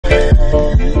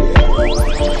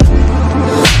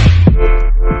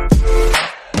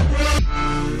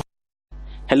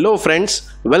Hello friends,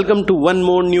 welcome to one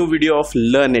more new video of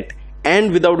LearnIT,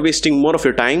 and without wasting more of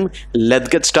your time, let's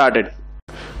get started.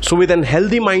 So with an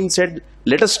healthy mindset,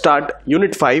 let us start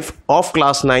Unit 5 of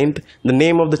Class 9th. The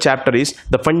name of the chapter is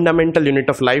The Fundamental Unit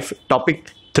of Life,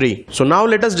 Topic 3. So now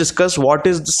let us discuss what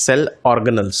is the cell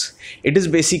organelles. It is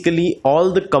basically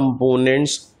all the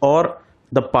components or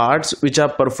the parts which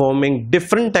are performing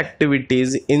different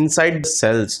activities inside the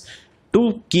cells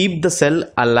to keep the cell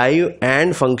alive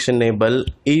and functionable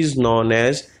is known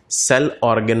as cell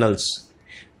organelles.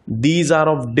 These are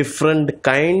of different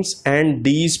kinds and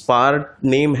these part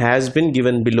name has been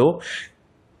given below.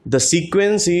 The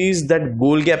sequence is that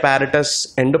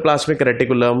golgiapparatus, endoplasmic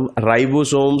reticulum,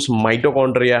 ribosomes,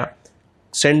 mitochondria,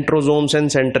 centrosomes and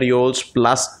centrioles,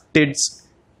 plastids,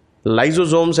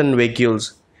 lysosomes and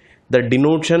vacoules. The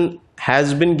denotation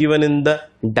has been given in the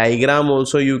diagram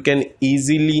also. You can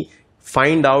easily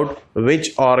find out which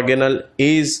organelle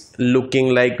is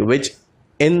looking like which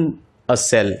in a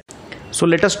cell. So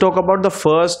let us talk about the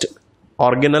first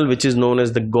organelle, which is known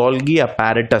as the Golgi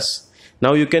apparatus.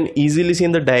 Now you can easily see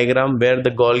in the diagram where the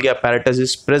Golgi apparatus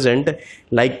is present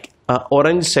like a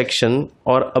orange section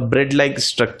or a bread-like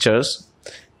structures,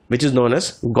 which is known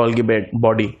as Golgi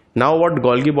body. Now what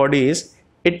Golgi body is?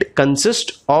 It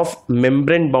consists of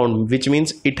membrane bound, which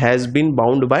means it has been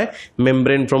bound by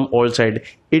membrane from all sides.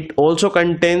 It also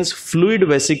contains fluid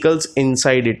vesicles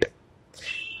inside it.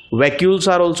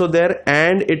 Vacuoles are also there,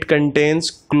 and it contains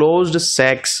closed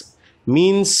sacs,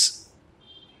 means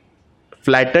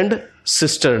flattened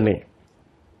cisternae.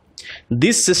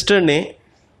 These cisternae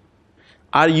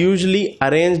are usually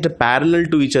arranged parallel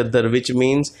to each other, which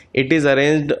means it is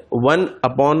arranged one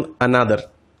upon another.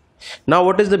 Now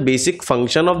what is the basic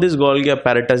function of this Golgi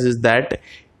apparatus is that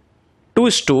to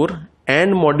store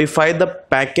and modify the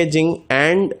packaging,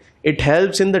 and it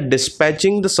helps in the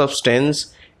dispatching the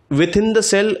substance within the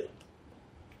cell.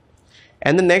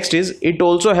 And the next is it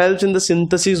also helps in the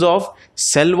synthesis of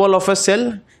cell wall of a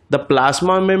cell, the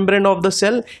plasma membrane of the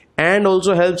cell, and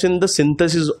also helps in the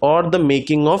synthesis or the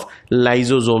making of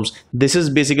lysosomes. This is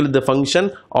basically the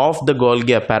function of the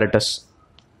Golgi apparatus.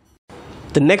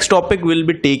 The next topic we'll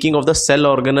be taking of the cell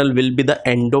organelle will be the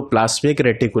endoplasmic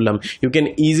reticulum. You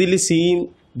can easily see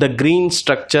the green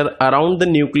structure around the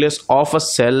nucleus of a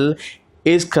cell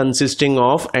is consisting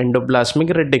of endoplasmic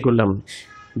reticulum,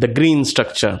 the green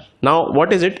structure. Now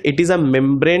what is it? It is a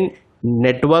membrane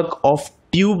network of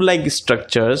tube-like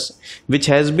structures which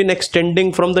has been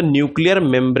extending from the nuclear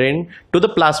membrane to the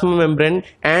plasma membrane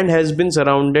and has been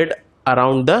surrounded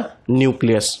around the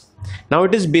nucleus. Now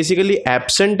it is basically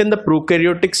absent in the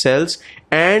prokaryotic cells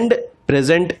and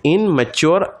present in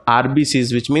mature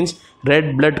RBCs, which means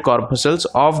red blood corpuscles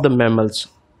of the mammals.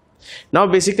 Now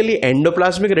basically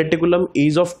endoplasmic reticulum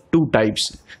is of two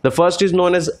types. The first is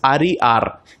known as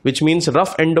RER, which means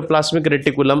rough endoplasmic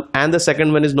reticulum, and the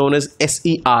second one is known as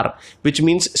SER, which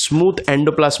means smooth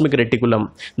endoplasmic reticulum.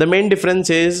 The main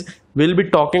difference is we'll be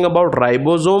talking about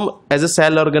ribosome as a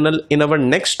cell organelle in our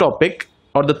next topic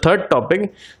or the third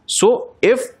topic. So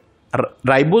if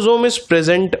ribosome is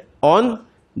present on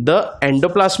the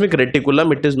endoplasmic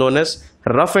reticulum, it is known as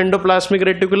rough endoplasmic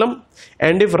reticulum,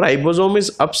 and if ribosome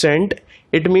is absent,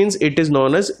 it means it is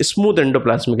known as smooth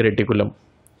endoplasmic reticulum.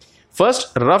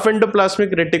 First, rough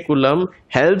endoplasmic reticulum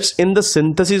helps in the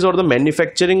synthesis or the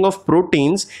manufacturing of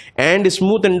proteins, and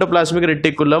smooth endoplasmic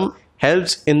reticulum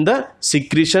helps in the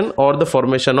secretion or the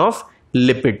formation of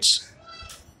lipids.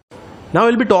 Now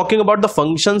we'll be talking about the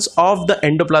functions of the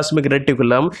endoplasmic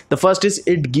reticulum. The first is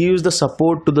it gives the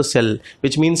support to the cell,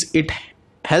 which means it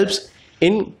helps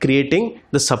in creating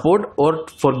the support or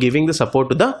for giving the support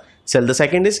to the cell. The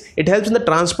second is it helps in the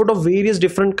transport of various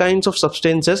different kinds of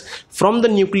substances from the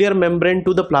nuclear membrane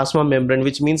to the plasma membrane,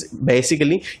 which means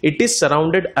basically it is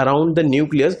surrounded around the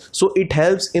nucleus, so it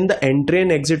helps in the entry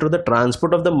and exit or the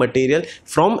transport of the material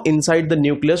from inside the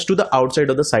nucleus to the outside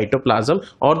of the cytoplasm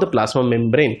or the plasma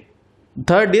membrane.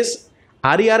 Third is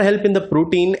RER help in the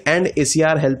protein and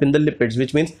SER help in the lipids,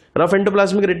 which means rough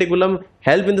endoplasmic reticulum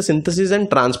help in the synthesis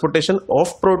and transportation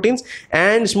of proteins,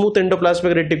 and smooth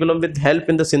endoplasmic reticulum with help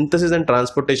in the synthesis and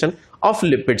transportation of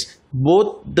lipids.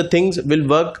 Both the things will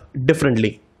work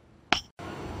differently.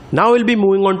 Now we'll be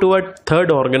moving on to our third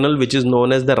organelle, which is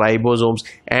known as the ribosomes,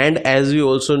 and as we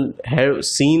also have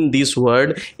seen this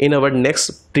word in our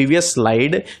previous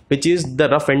slide, which is the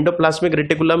rough endoplasmic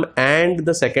reticulum, and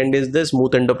the second is the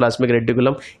smooth endoplasmic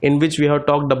reticulum, in which we have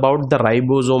talked about the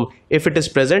ribosome. If it is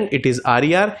present, it is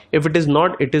RER. If it is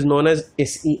not, it is known as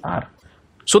SER.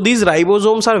 So these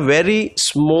ribosomes are very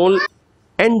small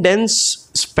and dense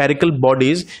spherical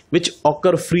bodies which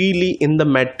occur freely in the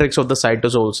matrix of the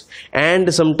cytosols,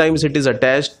 and sometimes it is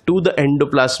attached to the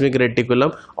endoplasmic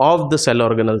reticulum of the cell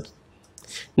organelles.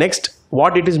 Next,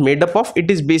 what it is made up of?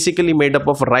 It is basically made up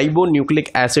of ribonucleic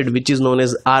acid, which is known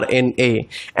as RNA,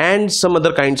 and some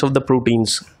other kinds of the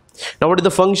proteins. Now, what is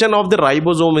the function of the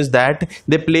ribosome is that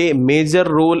they play a major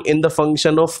role in the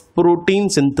function of protein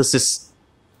synthesis.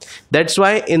 That's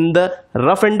why in the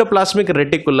roughendoplasmic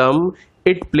reticulum,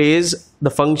 it plays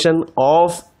the function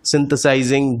of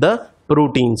synthesizing the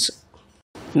proteins.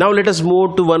 Now let us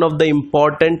move to one of the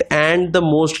important and the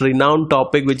most renowned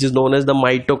topic, which is known as the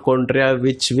mitochondria,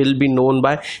 which will be known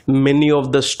by many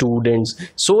of the students.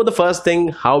 So the first thing,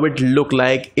 how it look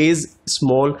like is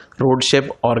small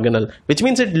rod-shaped organelle, which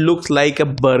means it looks like a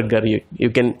burger. You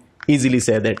can easily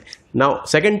say that. Now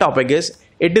second topic is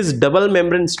it is double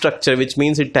membrane structure, which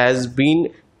means it has been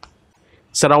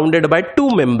surrounded by two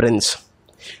membranes.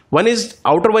 One is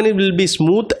outer one, it will be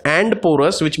smooth and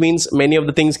porous, which means many of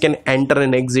the things can enter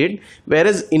and exit,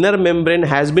 whereas inner membrane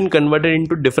has been converted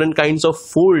into different kinds of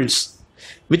folds,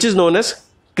 which is known as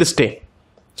cristae.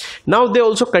 Now they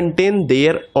also contain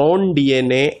their own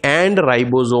DNA and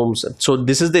ribosomes. So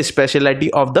this is the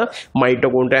specialty of the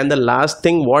mitochondria. And the last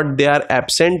thing what they are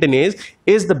absent in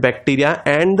is the bacteria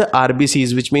and the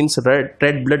RBCs, which means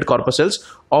red blood corpuscles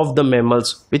of the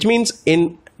mammals, which means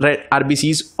in red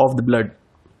RBCs of the blood.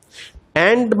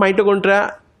 And the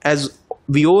mitochondria, as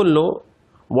we all know,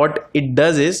 what it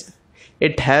does is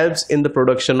it helps in the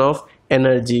production of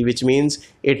energy, which means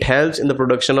it helps in the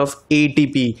production of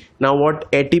ATP. Now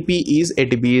what ATP is?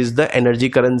 ATP is the energy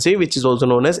currency, which is also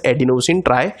known as adenosine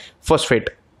triphosphate.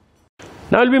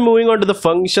 Now we'll be moving on to the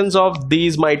functions of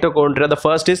these mitochondria. The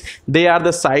first is they are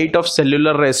the site of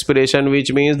cellular respiration,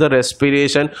 which means the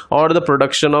respiration or the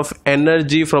production of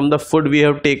energy from the food we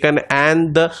have taken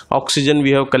and the oxygen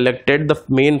we have collected. The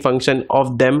main function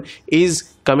of them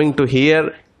is coming to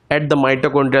here at the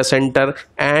mitochondria center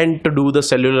and to do the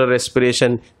cellular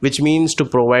respiration, which means to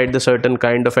provide the certain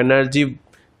kind of energy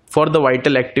for the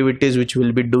vital activities which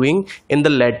we'll be doing in the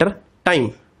later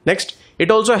time. Next,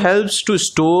 it also helps to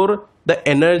store the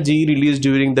energy released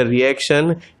during the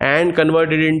reaction and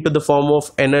convert it into the form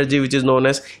of energy, which is known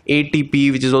as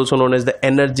ATP, which is also known as the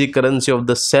energy currency of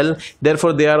the cell.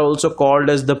 Therefore they are also called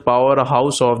as the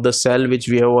powerhouse of the cell, which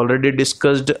we have already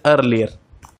discussed earlier.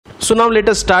 So now let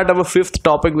us start our fifth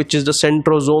topic, which is the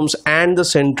centrosomes and the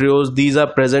centrioles. These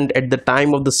are present at the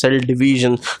time of the cell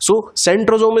division. So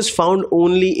centrosome is found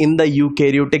only in the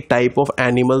eukaryotic type of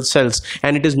animal cells,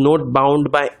 and it is not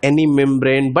bound by any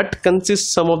membrane but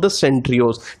consists some of the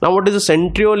centrioles. Now what is the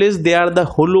centriole is? They are the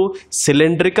hollow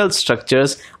cylindrical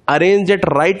structures arranged at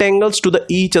right angles to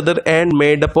each other and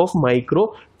made up of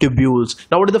microtubules.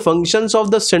 Now what are the functions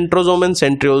of the centrosome and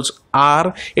centrioles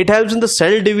are? It helps in the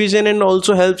cell division and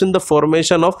also helps in the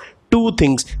formation of two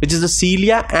things, which is the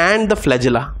cilia and the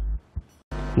flagella.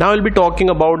 Now we'll be talking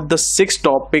about the sixth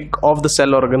topic of the cell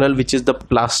organelle, which is the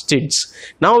plastids.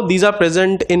 Now these are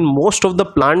present in most of the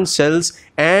plant cells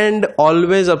and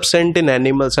always absent in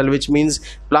animal cell, which means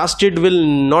plastid will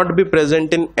not be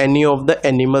present in any of the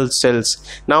animal cells.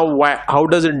 Now how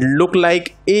does it look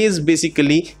like? Is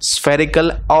basically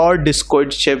spherical or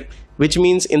discoid shape, which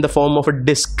means in the form of a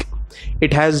disc.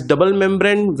 It has double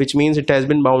membrane, which means it has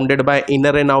been bounded by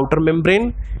inner and outer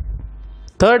membrane.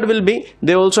 Third will be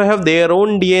they also have their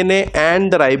own DNA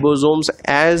and the ribosomes,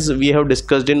 as we have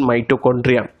discussed in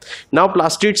mitochondria. Now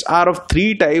plastids are of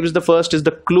three types. The first is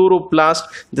the chloroplast,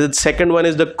 the second one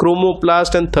is the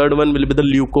chromoplast, and third one will be the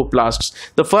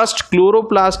leucoplasts. The first,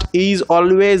 chloroplast, is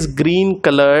always green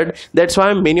colored. That's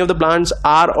why many of the plants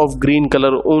are of green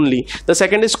color only. The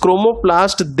second is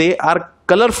chromoplast. They are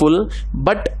colorful,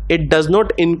 but it does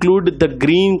not include the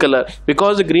green color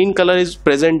because the green color is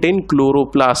present in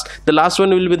chloroplast. The last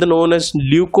one will be the known as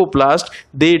leucoplast.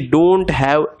 They don't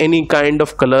have any kind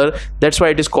of color. That's why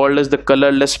it is called as the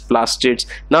colorless plastids.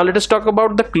 Now let us talk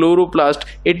about the chloroplast.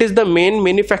 It is the main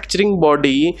manufacturing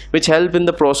body which help in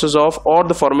the process of or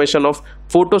the formation of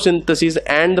photosynthesis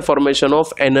and the formation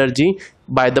of energy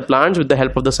by the plants with the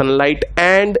help of the sunlight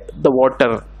and the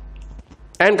water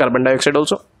and carbon dioxide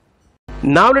also.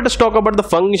 Now let us talk about the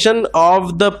function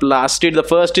of the plastid. The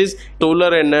first is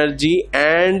solar energy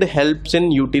and helps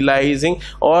in utilizing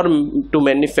or to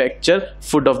manufacture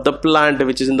food of the plant,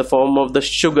 which is in the form of the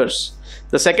sugars.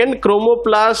 The second,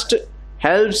 chromoplast,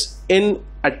 helps in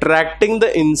attracting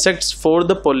the insects for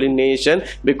the pollination,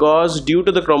 because due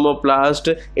to the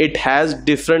chromoplast it has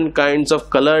different kinds of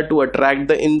color to attract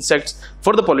the insects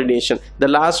for the pollination. The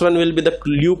last one will be the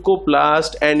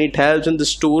Leucoplast, and it helps in the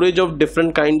storage of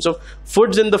different kinds of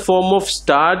foods in the form of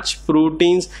starch,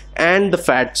 proteins and the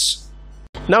fats.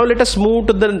 Now let us move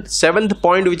to the seventh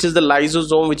point, which is the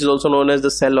lysosome, which is also known as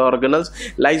the cell organelles.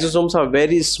 Lysosomes are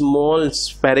very small,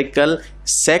 spherical,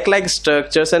 sac-like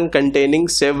structures and containing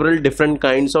several different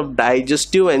kinds of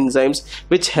digestive enzymes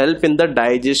which help in the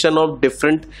digestion of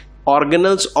different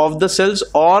organelles of the cells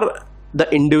or the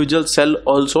individual cell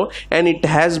also, and it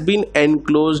has been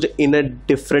enclosed in a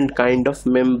different kind of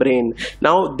membrane.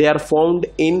 Now they are found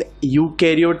in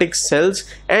eukaryotic cells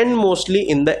and mostly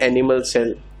in the animal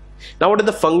cell. Now what is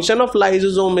the function of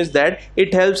lysosome is that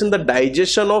it helps in the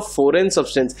digestion of foreign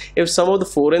substance. If some of the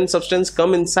foreign substance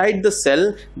come inside the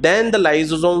cell, then the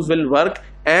lysosomes will work,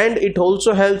 and it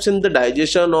also helps in the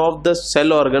digestion of the cell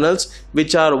organelles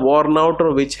which are worn out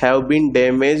or which have been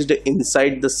damaged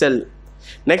inside the cell.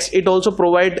 Next, it also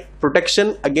provides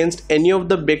protection against any of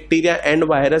the bacteria and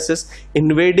viruses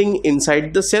invading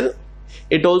inside the cell.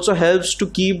 It also helps to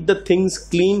keep the things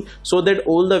clean so that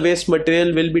all the waste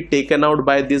material will be taken out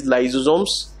by these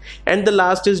lysosomes. And the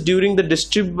last is during the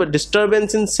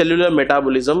disturbance in cellular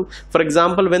metabolism. For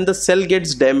example, when the cell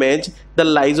gets damaged, the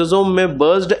lysosome may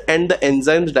burst and the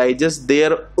enzymes digest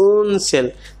their own cell.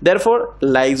 Therefore,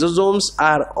 lysosomes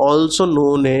are also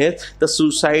known as the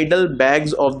suicidal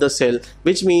bags of the cell,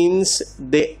 which means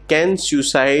they can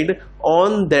suicide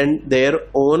on their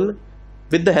own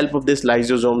with the help of these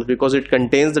lysosomes, because it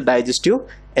contains the digestive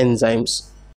enzymes.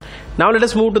 Now let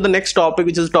us move to the next topic,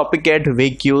 which is topic at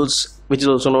vacuoles, which is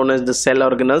also known as the cell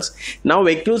organelles. Now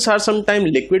vacuoles are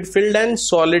sometimes liquid filled and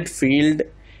solid filled,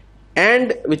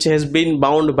 and which has been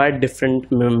bound by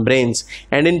different membranes.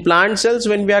 And in plant cells,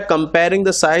 when we are comparing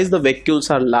the size, the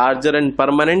vacuoles are larger and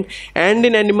permanent, and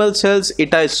in animal cells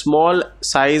it is small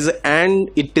size and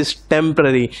it is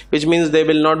temporary, which means they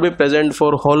will not be present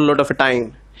for a whole lot of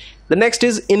time. The next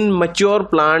is in mature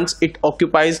plants, it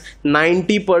occupies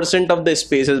 90% of the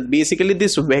spaces. Basically,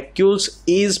 this vacuoles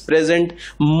is present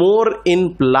more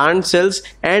in plant cells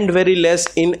and very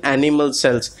less in animal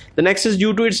cells. The next is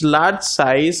due to its large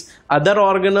size, other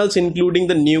organelles including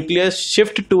the nucleus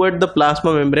shift toward the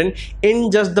plasma membrane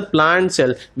in just the plant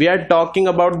cell. We are talking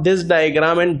about this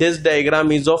diagram, and this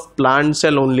diagram is of plant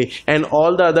cell only, and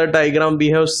all the other diagram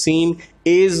we have seen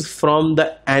is from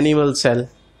the animal cell.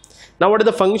 Now what is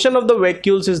the function of the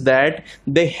vacuoles is that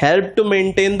they help to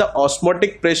maintain the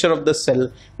osmotic pressure of the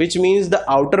cell, which means the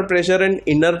outer pressure and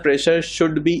inner pressure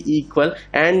should be equal,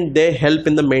 and they help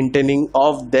in the maintaining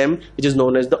of them, which is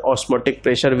known as the osmotic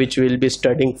pressure, which we will be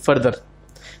studying further.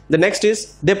 The next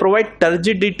is they provide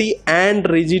turgidity and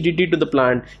rigidity to the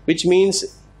plant, which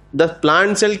means the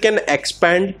plant cell can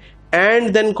expand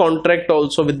and then contract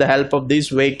also with the help of these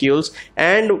vacuoles.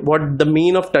 And what the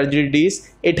mean of turgidity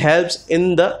is, it helps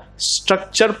in the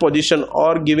structure position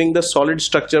or giving the solid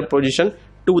structure position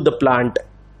to the plant.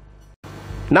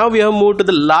 Now we have moved to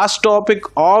the last topic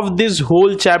of this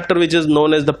whole chapter, which is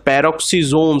known as the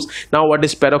peroxisomes. Now what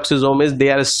is peroxisome is, they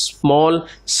are small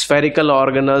spherical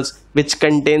organelles which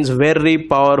contains very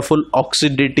powerful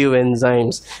oxidative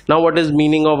enzymes. Now what is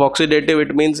meaning of oxidative?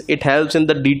 It means it helps in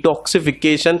the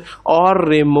detoxification or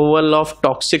removal of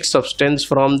toxic substance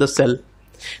from the cell.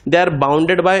 They are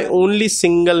bounded by only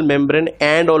single membrane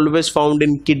and always found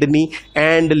in kidney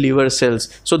and liver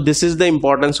cells. So this is the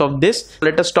importance of this.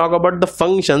 Let us talk about the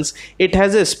functions. It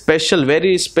has a special,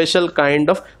 very special kind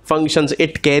of functions.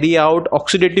 It carry out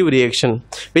oxidative reaction,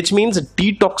 which means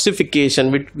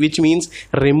detoxification, which means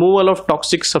removal of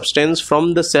toxic substance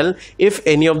from the cell if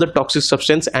any of the toxic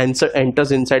substance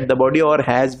enters inside the body or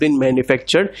has been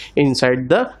manufactured inside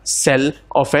the cell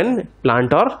of an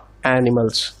plant or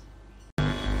animals.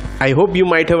 I hope you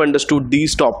might have understood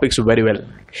these topics very well.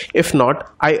 If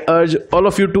not, I urge all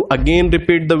of you to again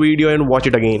repeat the video and watch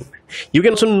it again. You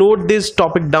can also note this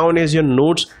topic down as your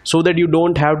notes so that you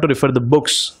don't have to refer the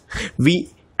books. We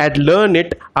at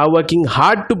LearnIT are working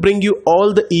hard to bring you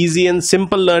all the easy and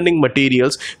simple learning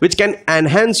materials which can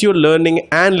enhance your learning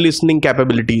and listening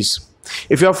capabilities.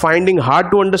 If you are finding hard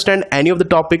to understand any of the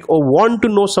topic or want to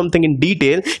know something in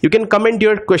detail, you can comment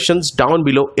your questions down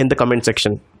below in the comment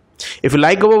section. If you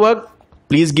like our work,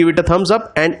 please give it a thumbs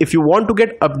up, and if you want to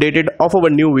get updated of our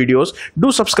new videos,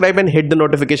 do subscribe and hit the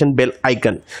notification bell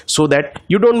icon so that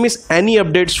you don't miss any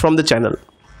updates from the channel.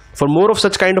 For more of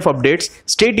such kind of updates,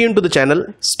 stay tuned to the channel,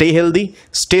 stay healthy,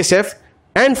 stay safe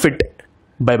and fit.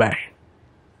 Bye bye.